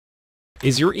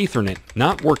Is your Ethernet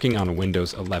not working on a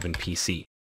Windows 11 PC?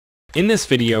 In this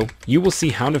video, you will see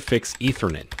how to fix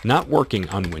Ethernet not working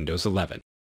on Windows 11.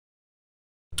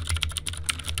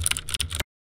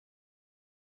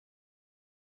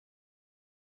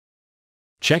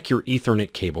 Check your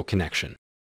Ethernet cable connection.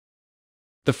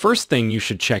 The first thing you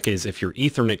should check is if your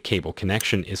Ethernet cable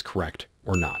connection is correct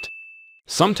or not.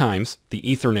 Sometimes the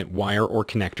Ethernet wire or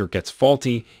connector gets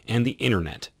faulty and the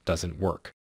internet doesn't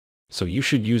work. So you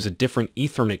should use a different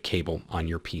Ethernet cable on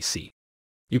your PC.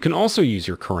 You can also use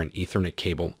your current Ethernet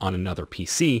cable on another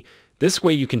PC. This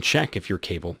way you can check if your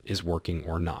cable is working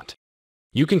or not.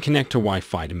 You can connect to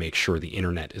Wi-Fi to make sure the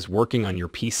internet is working on your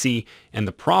PC and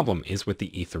the problem is with the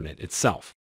Ethernet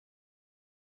itself.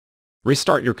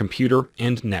 Restart your computer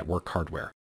and network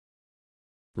hardware.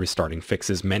 Restarting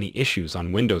fixes many issues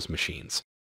on Windows machines,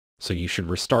 so you should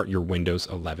restart your Windows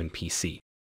 11 PC.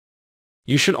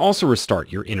 You should also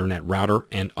restart your internet router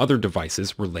and other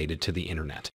devices related to the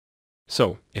internet.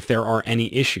 So, if there are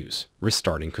any issues,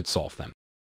 restarting could solve them.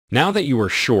 Now that you are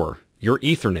sure your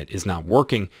Ethernet is not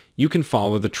working, you can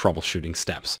follow the troubleshooting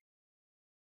steps.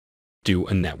 Do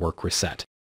a network reset.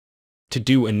 To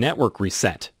do a network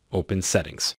reset, open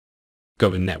Settings. Go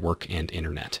to Network and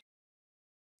Internet.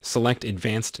 Select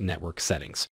Advanced Network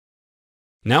Settings.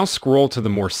 Now scroll to the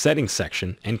More Settings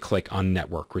section and click on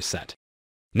Network Reset.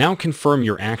 Now confirm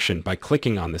your action by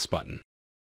clicking on this button.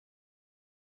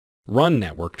 Run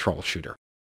Network Troubleshooter.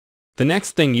 The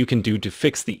next thing you can do to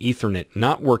fix the Ethernet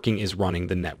not working is running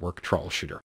the Network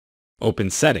Troubleshooter. Open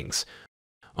Settings.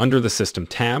 Under the System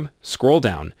tab, scroll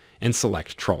down and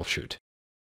select Troubleshoot.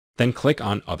 Then click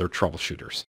on Other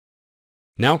Troubleshooters.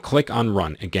 Now click on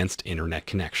Run Against Internet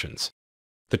Connections.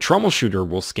 The troubleshooter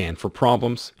will scan for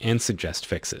problems and suggest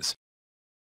fixes.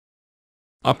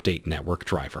 Update network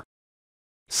driver.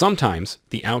 Sometimes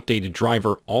the outdated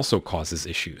driver also causes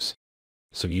issues,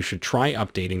 so you should try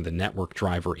updating the network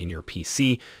driver in your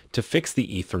PC to fix the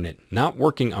Ethernet not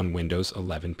working on Windows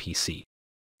 11 PC.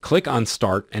 Click on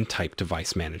Start and type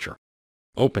Device Manager.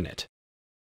 Open it.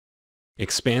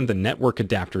 Expand the Network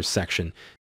Adapters section,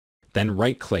 then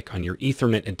right-click on your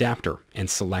Ethernet adapter and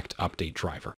select Update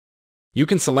Driver. You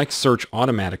can select Search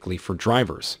automatically for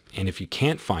drivers, and if you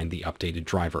can't find the updated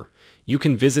driver, you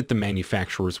can visit the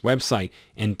manufacturer's website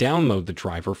and download the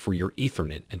driver for your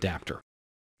Ethernet adapter.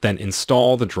 Then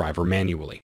install the driver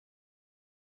manually.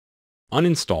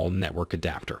 Uninstall network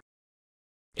adapter.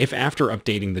 If after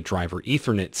updating the driver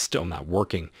Ethernet still not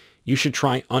working, you should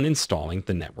try uninstalling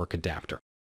the network adapter.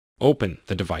 Open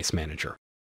the Device Manager.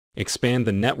 Expand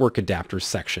the Network Adapters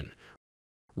section.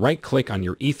 Right-click on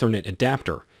your Ethernet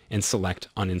adapter and select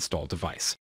Uninstall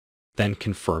Device. Then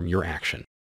confirm your action.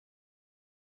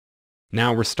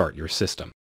 Now restart your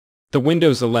system. The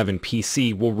Windows 11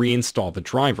 PC will reinstall the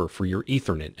driver for your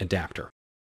Ethernet adapter.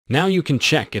 Now you can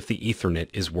check if the Ethernet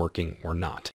is working or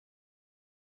not.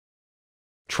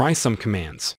 Try some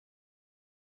commands.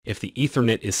 If the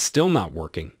Ethernet is still not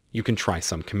working, you can try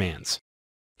some commands.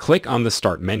 Click on the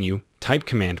Start menu, type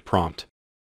Command Prompt,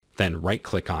 then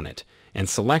right-click on it and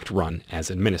select Run as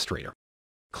Administrator.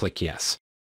 Click Yes.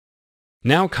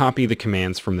 Now copy the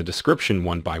commands from the description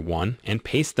one by one and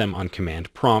paste them on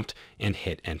Command Prompt and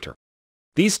hit Enter.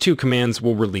 These two commands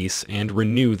will release and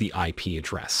renew the IP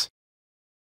address.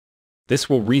 This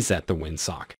will reset the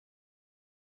winsock.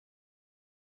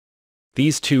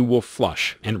 These two will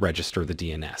flush and register the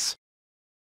DNS.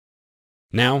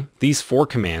 Now, these four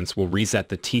commands will reset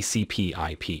the TCP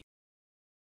IP.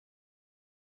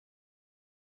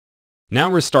 Now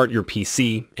restart your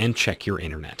PC and check your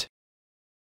internet.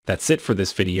 That's it for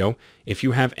this video. If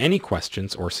you have any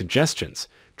questions or suggestions,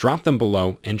 drop them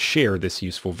below and share this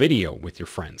useful video with your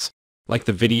friends. Like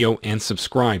the video and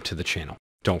subscribe to the channel.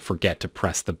 Don't forget to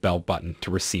press the bell button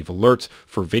to receive alerts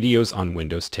for videos on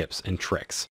Windows tips and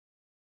tricks.